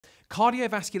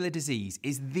Cardiovascular disease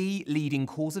is the leading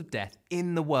cause of death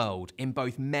in the world in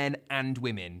both men and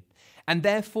women. And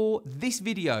therefore, this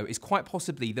video is quite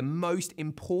possibly the most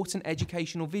important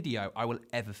educational video I will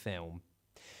ever film.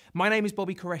 My name is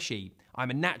Qureshi.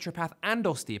 I'm a naturopath and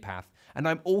osteopath, and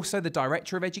I'm also the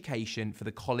Director of Education for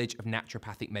the College of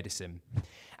Naturopathic Medicine.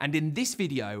 And in this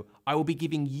video, I will be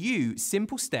giving you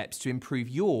simple steps to improve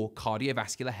your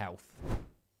cardiovascular health.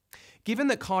 Given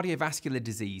that cardiovascular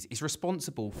disease is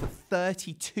responsible for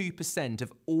 32%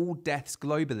 of all deaths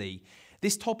globally,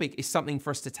 this topic is something for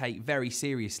us to take very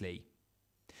seriously.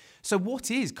 So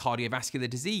what is cardiovascular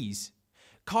disease?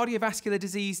 Cardiovascular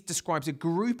disease describes a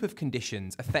group of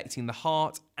conditions affecting the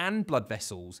heart and blood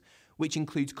vessels, which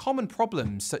includes common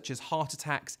problems such as heart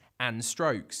attacks and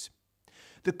strokes.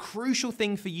 The crucial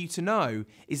thing for you to know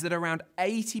is that around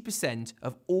 80%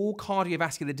 of all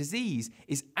cardiovascular disease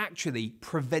is actually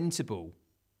preventable.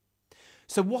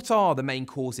 So what are the main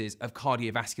causes of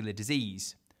cardiovascular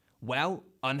disease? Well,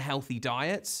 unhealthy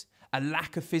diets, a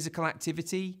lack of physical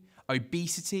activity,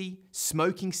 obesity,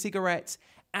 smoking cigarettes,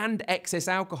 and excess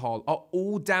alcohol are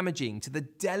all damaging to the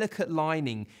delicate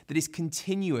lining that is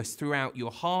continuous throughout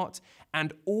your heart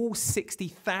and all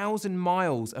 60,000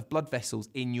 miles of blood vessels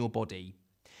in your body.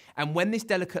 And when this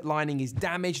delicate lining is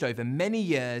damaged over many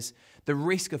years, the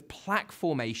risk of plaque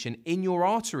formation in your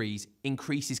arteries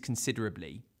increases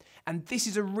considerably. And this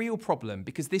is a real problem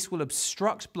because this will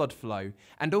obstruct blood flow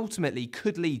and ultimately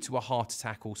could lead to a heart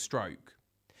attack or stroke.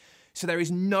 So there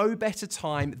is no better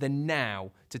time than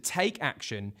now to take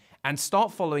action and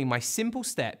start following my simple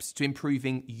steps to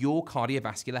improving your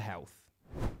cardiovascular health.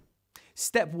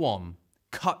 Step 1,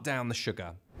 cut down the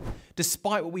sugar.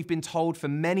 Despite what we've been told for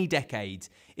many decades,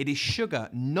 it is sugar,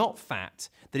 not fat,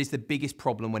 that is the biggest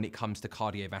problem when it comes to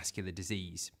cardiovascular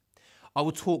disease. I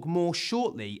will talk more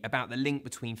shortly about the link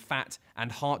between fat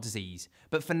and heart disease,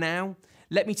 but for now,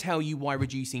 let me tell you why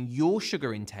reducing your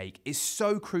sugar intake is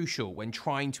so crucial when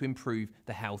trying to improve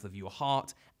the health of your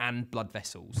heart and blood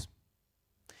vessels.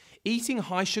 Eating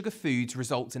high sugar foods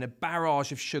results in a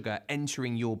barrage of sugar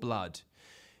entering your blood.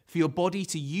 For your body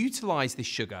to utilize this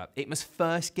sugar, it must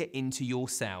first get into your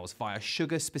cells via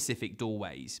sugar-specific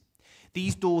doorways.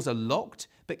 These doors are locked,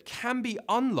 but can be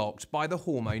unlocked by the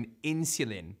hormone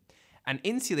insulin, and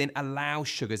insulin allows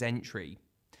sugar's entry.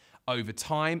 Over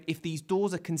time, if these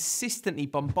doors are consistently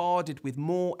bombarded with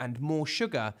more and more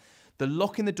sugar, the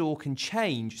lock in the door can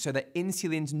change so that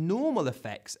insulin's normal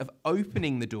effects of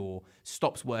opening the door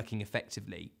stops working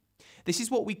effectively. This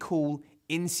is what we call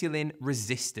insulin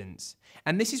resistance,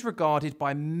 and this is regarded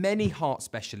by many heart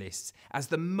specialists as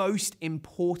the most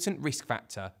important risk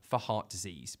factor for heart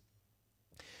disease.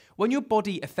 When your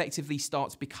body effectively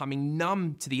starts becoming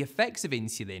numb to the effects of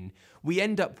insulin, we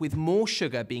end up with more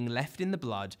sugar being left in the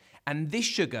blood, and this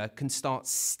sugar can start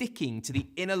sticking to the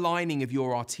inner lining of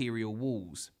your arterial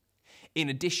walls. In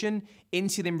addition,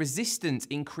 insulin resistance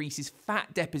increases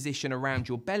fat deposition around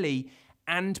your belly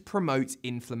and promotes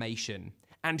inflammation.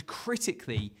 And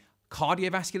critically,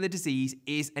 cardiovascular disease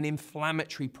is an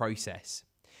inflammatory process.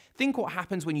 Think what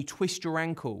happens when you twist your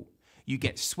ankle. You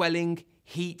get swelling,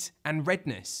 heat, and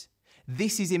redness.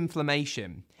 This is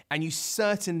inflammation, and you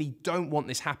certainly don't want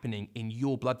this happening in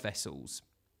your blood vessels.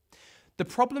 The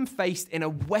problem faced in a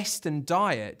Western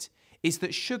diet is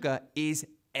that sugar is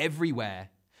everywhere.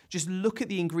 Just look at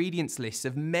the ingredients lists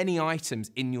of many items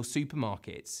in your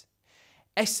supermarkets.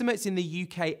 Estimates in the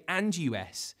UK and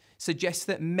US suggest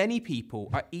that many people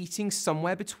are eating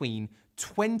somewhere between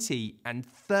 20 and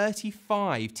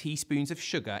 35 teaspoons of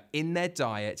sugar in their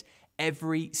diet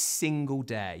every single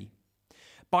day.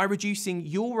 By reducing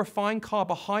your refined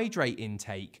carbohydrate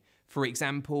intake, for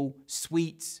example,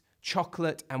 sweets,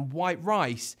 chocolate, and white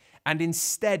rice, and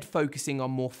instead focusing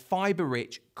on more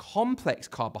fiber-rich, complex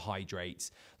carbohydrates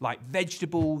like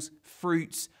vegetables,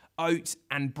 fruits, oats,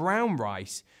 and brown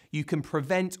rice, you can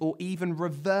prevent or even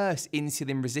reverse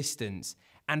insulin resistance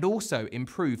and also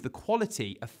improve the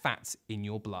quality of fats in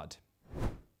your blood.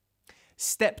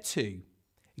 Step 2,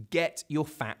 get your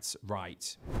fats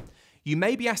right. You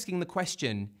may be asking the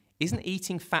question, isn't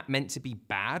eating fat meant to be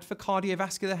bad for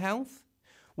cardiovascular health?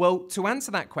 Well, to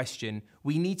answer that question,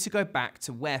 we need to go back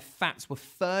to where fats were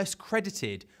first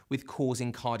credited with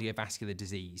causing cardiovascular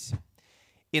disease.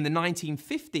 In the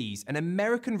 1950s, an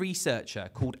American researcher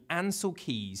called Ansel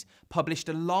Keys published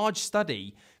a large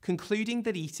study concluding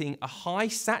that eating a high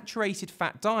saturated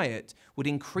fat diet would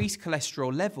increase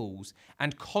cholesterol levels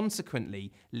and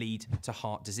consequently lead to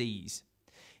heart disease.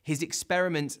 His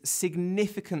experiments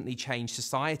significantly changed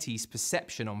society's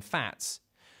perception on fats.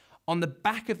 On the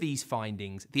back of these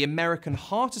findings, the American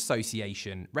Heart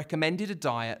Association recommended a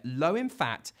diet low in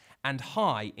fat and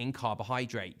high in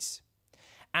carbohydrates.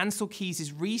 Ansel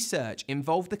Keys' research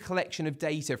involved the collection of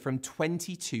data from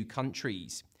 22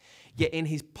 countries. Yet in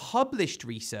his published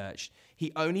research,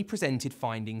 he only presented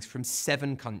findings from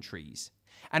 7 countries.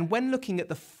 And when looking at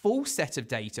the full set of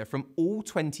data from all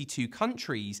 22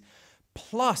 countries,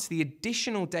 plus the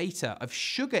additional data of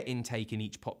sugar intake in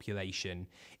each population,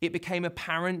 it became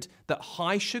apparent that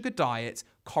high sugar diets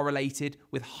correlated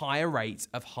with higher rates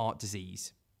of heart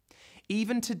disease.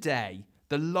 Even today,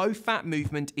 the low-fat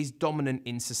movement is dominant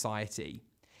in society.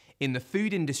 In the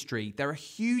food industry, there are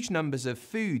huge numbers of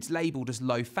foods labelled as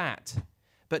low-fat.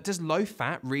 But does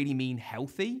low-fat really mean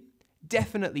healthy?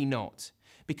 Definitely not,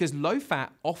 because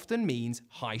low-fat often means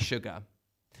high sugar.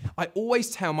 I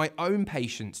always tell my own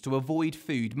patients to avoid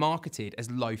food marketed as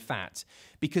low-fat,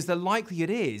 because the likelihood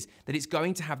is that it's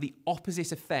going to have the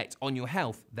opposite effect on your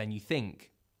health than you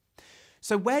think.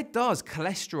 So where does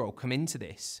cholesterol come into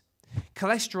this?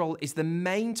 Cholesterol is the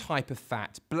main type of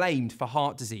fat blamed for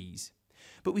heart disease.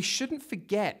 But we shouldn't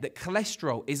forget that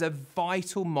cholesterol is a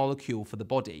vital molecule for the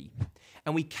body,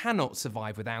 and we cannot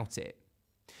survive without it.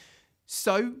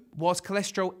 So, whilst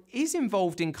cholesterol is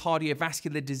involved in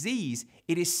cardiovascular disease,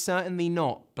 it is certainly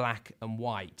not black and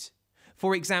white.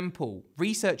 For example,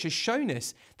 research has shown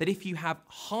us that if you have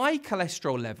high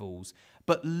cholesterol levels,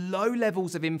 but low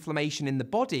levels of inflammation in the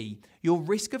body, your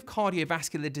risk of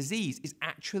cardiovascular disease is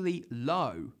actually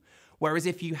low. Whereas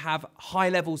if you have high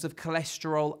levels of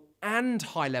cholesterol and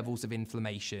high levels of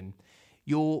inflammation,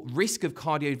 your risk of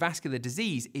cardiovascular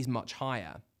disease is much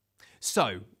higher.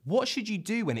 So, what should you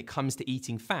do when it comes to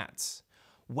eating fats?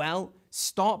 Well,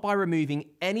 start by removing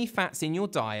any fats in your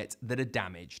diet that are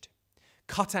damaged.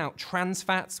 Cut out trans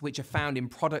fats, which are found in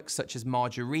products such as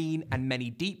margarine and many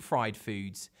deep-fried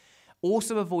foods.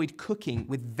 Also avoid cooking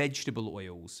with vegetable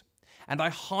oils. And I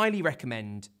highly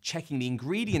recommend checking the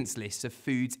ingredients lists of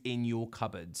foods in your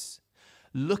cupboards.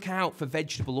 Look out for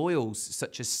vegetable oils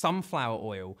such as sunflower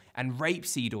oil and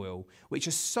rapeseed oil, which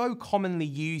are so commonly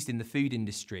used in the food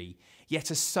industry,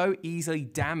 yet are so easily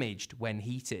damaged when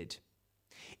heated.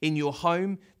 In your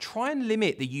home, try and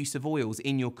limit the use of oils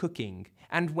in your cooking,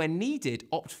 and when needed,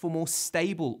 opt for more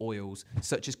stable oils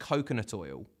such as coconut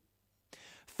oil.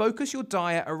 Focus your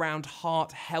diet around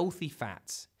heart-healthy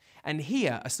fats, and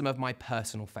here are some of my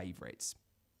personal favourites.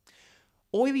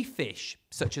 Oily fish,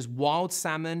 such as wild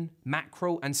salmon,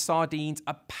 mackerel and sardines,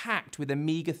 are packed with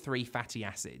omega-3 fatty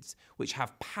acids, which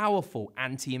have powerful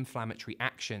anti-inflammatory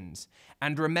actions.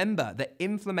 And remember that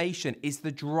inflammation is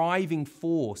the driving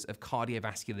force of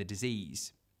cardiovascular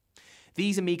disease.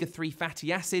 These omega-3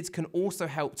 fatty acids can also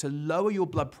help to lower your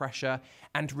blood pressure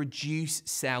and reduce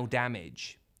cell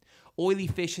damage. Oily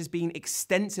fish has been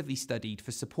extensively studied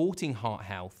for supporting heart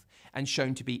health and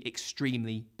shown to be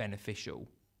extremely beneficial.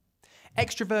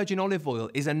 Extra virgin olive oil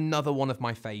is another one of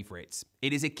my favourites.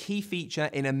 It is a key feature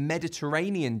in a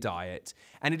Mediterranean diet,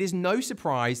 and it is no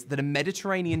surprise that a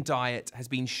Mediterranean diet has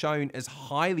been shown as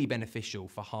highly beneficial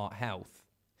for heart health.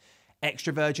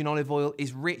 Extra virgin olive oil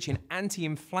is rich in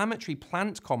anti-inflammatory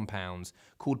plant compounds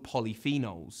called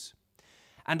polyphenols.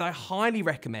 And I highly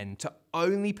recommend to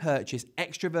only purchase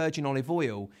extra virgin olive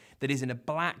oil that is in a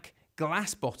black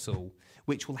glass bottle,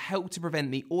 which will help to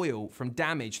prevent the oil from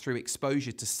damage through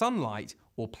exposure to sunlight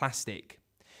or plastic.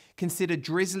 Consider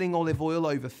drizzling olive oil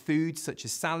over foods such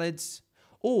as salads,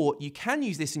 or you can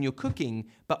use this in your cooking,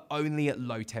 but only at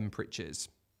low temperatures.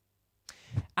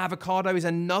 Avocado is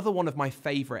another one of my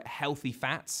favourite healthy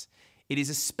fats. It is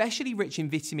especially rich in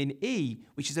vitamin E,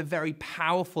 which is a very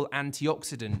powerful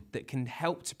antioxidant that can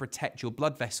help to protect your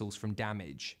blood vessels from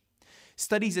damage.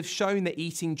 Studies have shown that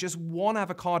eating just one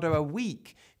avocado a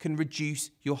week can reduce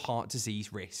your heart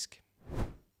disease risk.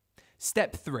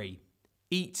 Step 3.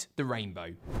 Eat the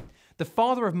rainbow. The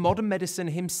father of modern medicine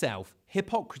himself,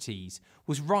 Hippocrates,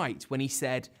 was right when he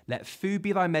said, "Let food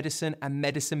be thy medicine and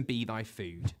medicine be thy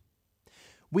food."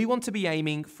 We want to be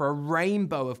aiming for a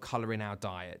rainbow of colour in our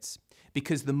diets,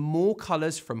 because the more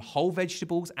colours from whole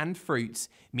vegetables and fruits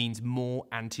means more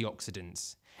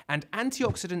antioxidants. And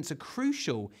antioxidants are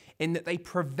crucial in that they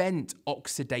prevent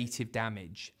oxidative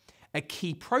damage, a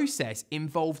key process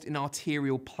involved in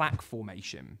arterial plaque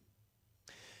formation.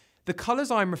 The colours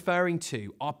I'm referring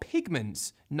to are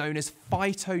pigments known as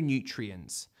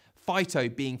phytonutrients,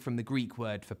 phyto being from the Greek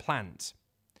word for plant.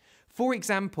 For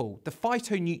example, the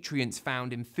phytonutrients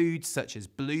found in foods such as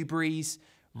blueberries,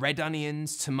 red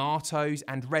onions, tomatoes,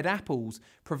 and red apples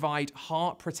provide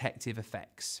heart protective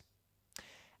effects.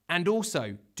 And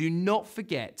also, do not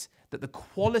forget that the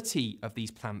quality of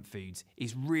these plant foods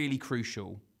is really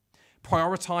crucial.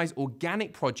 Prioritise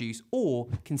organic produce or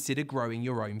consider growing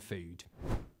your own food.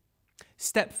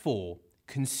 Step 4.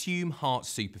 consume heart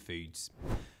superfoods.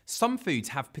 Some foods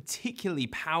have particularly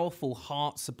powerful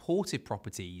heart supportive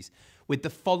properties, with the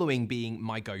following being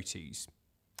my go-tos.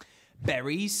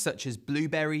 Berries such as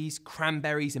blueberries,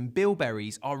 cranberries and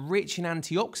bilberries are rich in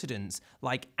antioxidants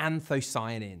like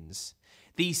anthocyanins.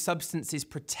 These substances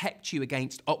protect you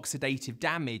against oxidative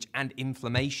damage and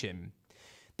inflammation.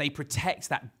 They protect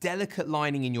that delicate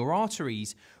lining in your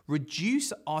arteries,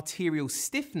 reduce arterial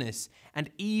stiffness, and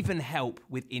even help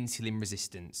with insulin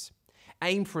resistance.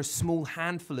 Aim for a small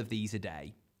handful of these a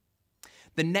day.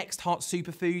 The next heart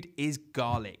superfood is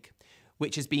garlic,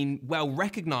 which has been well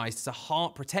recognized as a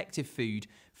heart protective food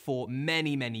for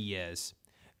many, many years.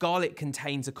 Garlic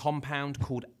contains a compound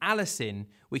called allicin,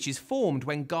 which is formed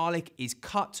when garlic is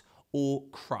cut or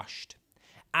crushed.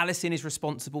 Allicin is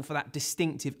responsible for that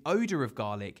distinctive odor of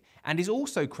garlic and is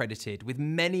also credited with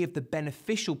many of the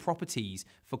beneficial properties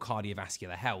for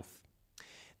cardiovascular health.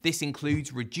 This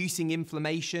includes reducing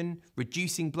inflammation,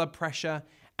 reducing blood pressure,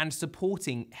 and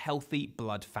supporting healthy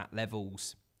blood fat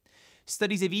levels.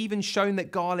 Studies have even shown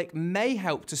that garlic may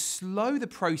help to slow the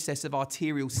process of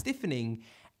arterial stiffening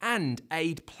and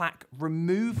aid plaque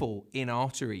removal in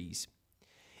arteries.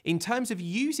 In terms of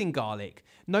using garlic,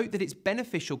 note that its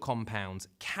beneficial compounds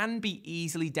can be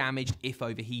easily damaged if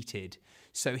overheated,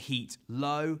 so heat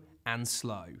low and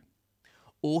slow.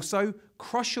 Also,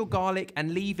 crush your garlic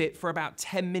and leave it for about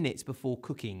 10 minutes before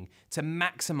cooking to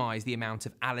maximize the amount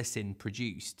of allicin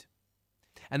produced.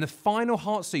 And the final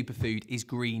heart superfood is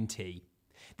green tea.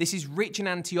 This is rich in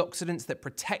antioxidants that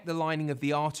protect the lining of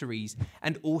the arteries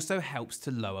and also helps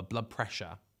to lower blood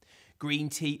pressure. Green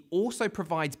tea also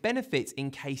provides benefits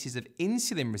in cases of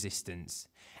insulin resistance,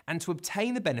 and to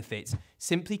obtain the benefits,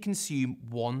 simply consume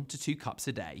 1 to 2 cups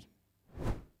a day.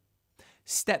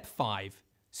 Step 5.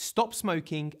 Stop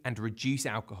smoking and reduce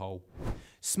alcohol.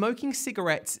 Smoking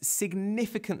cigarettes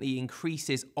significantly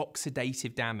increases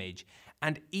oxidative damage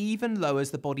and even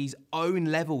lowers the body's own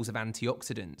levels of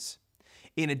antioxidants.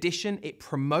 In addition, it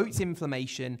promotes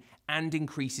inflammation and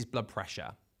increases blood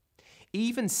pressure.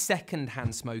 Even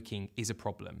second-hand smoking is a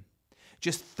problem.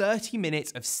 Just 30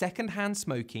 minutes of second-hand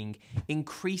smoking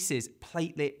increases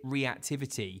platelet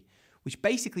reactivity, which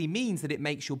basically means that it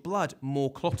makes your blood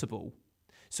more clottable.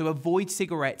 So avoid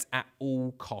cigarettes at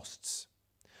all costs.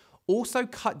 Also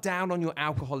cut down on your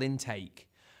alcohol intake,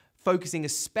 focusing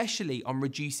especially on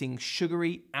reducing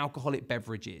sugary alcoholic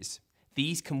beverages.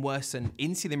 These can worsen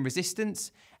insulin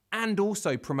resistance and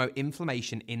also promote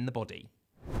inflammation in the body.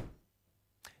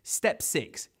 Step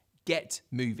 6. Get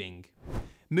moving.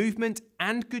 Movement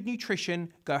and good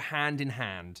nutrition go hand in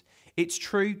hand. It's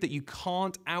true that you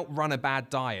can't outrun a bad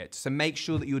diet, so make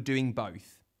sure that you're doing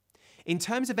both. In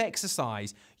terms of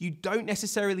exercise, you don't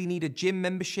necessarily need a gym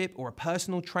membership or a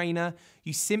personal trainer.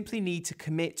 You simply need to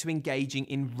commit to engaging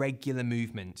in regular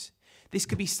movement. This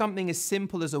could be something as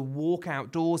simple as a walk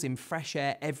outdoors in fresh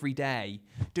air every day,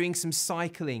 doing some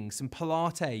cycling, some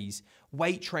Pilates,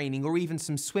 weight training, or even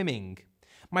some swimming.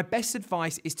 My best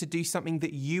advice is to do something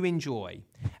that you enjoy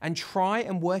and try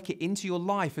and work it into your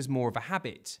life as more of a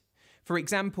habit. For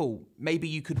example, maybe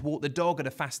you could walk the dog at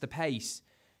a faster pace.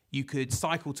 You could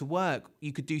cycle to work.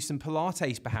 You could do some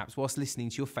Pilates perhaps whilst listening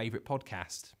to your favorite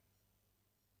podcast.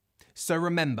 So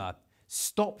remember,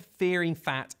 stop fearing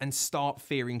fat and start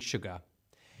fearing sugar.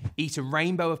 Eat a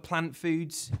rainbow of plant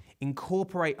foods.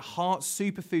 Incorporate heart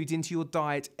superfoods into your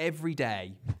diet every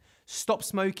day. Stop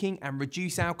smoking and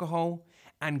reduce alcohol,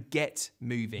 and get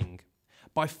moving.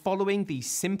 By following these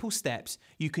simple steps,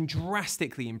 you can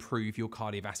drastically improve your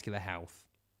cardiovascular health.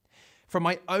 From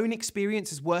my own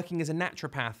experience as working as a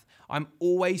naturopath, I'm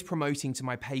always promoting to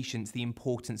my patients the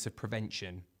importance of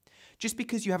prevention. Just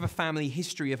because you have a family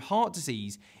history of heart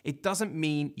disease, it doesn't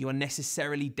mean you are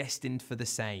necessarily destined for the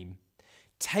same.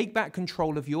 Take back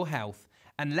control of your health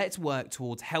and let's work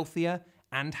towards healthier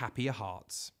and happier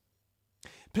hearts.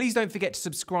 Please don't forget to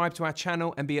subscribe to our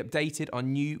channel and be updated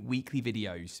on new weekly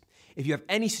videos. If you have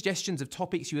any suggestions of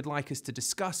topics you would like us to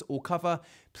discuss or cover,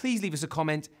 please leave us a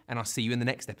comment and I'll see you in the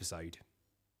next episode.